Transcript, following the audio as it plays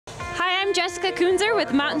I'm Jessica Kunzer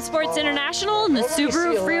with Mountain Sports International and the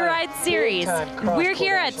Subaru Freeride Series. We're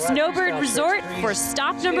here at Snowbird Resort for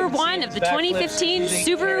stop number 1 of the 2015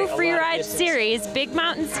 Subaru Freeride Series Big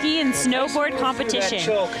Mountain Ski and Snowboard Competition.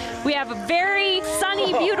 We have a very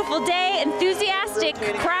sunny, beautiful day, enthusiastic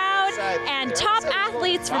crowd, and top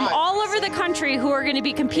athletes from all over the country who are going to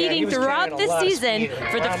be competing throughout this season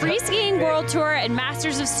for the Free Skiing World Tour and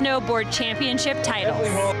Masters of Snowboard Championship titles.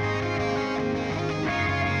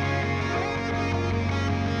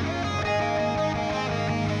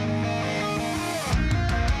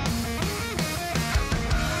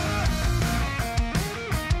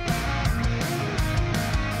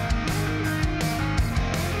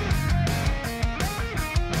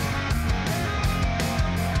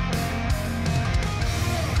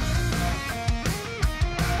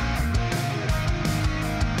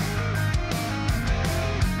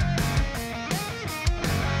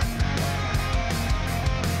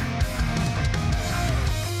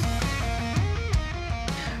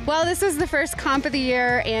 Well, this is the first comp of the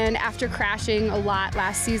year, and after crashing a lot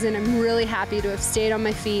last season, I'm really happy to have stayed on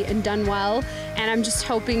my feet and done well, and I'm just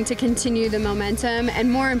hoping to continue the momentum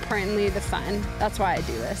and, more importantly, the fun. That's why I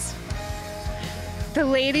do this. The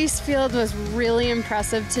ladies field was really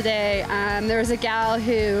impressive today. There was a gal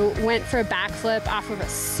who went for a backflip off of a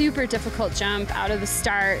super difficult jump out of the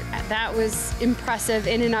start. That was impressive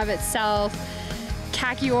in and of itself.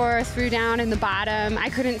 Kakior threw down in the bottom. I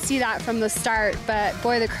couldn't see that from the start, but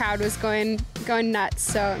boy, the crowd was going nuts,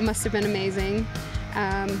 so it must have been amazing.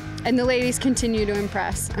 And the ladies continue to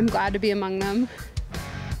impress. I'm glad to be among them.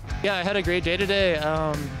 Yeah, I had a great day today.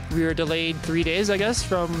 We were delayed 3 days, I guess,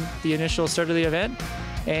 from the initial start of the event,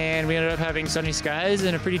 and we ended up having sunny skies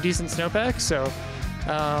and a pretty decent snowpack, so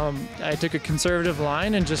I took a conservative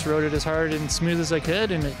line and just rode it as hard and smooth as I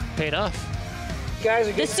could, and it paid off.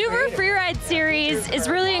 The Subaru Freeride Series is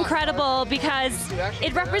really incredible because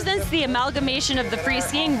it represents the amalgamation of the Free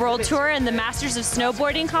Skiing World Tour and the Masters of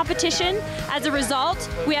Snowboarding competition. As a result,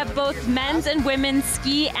 we have both men's and women's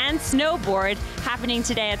ski and snowboard happening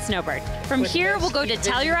today at Snowbird. From here, we'll go to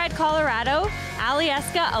Telluride, Colorado,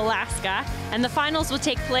 Alyeska, Alaska, and the finals will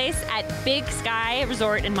take place at Big Sky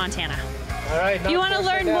Resort in Montana. If you want to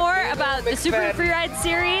learn more about the Subaru Freeride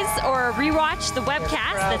Series or rewatch the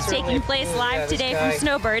webcast that's taking place live today from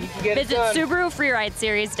Snowbird, visit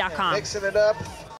SubaruFreerideSeries.com. Mixing it up.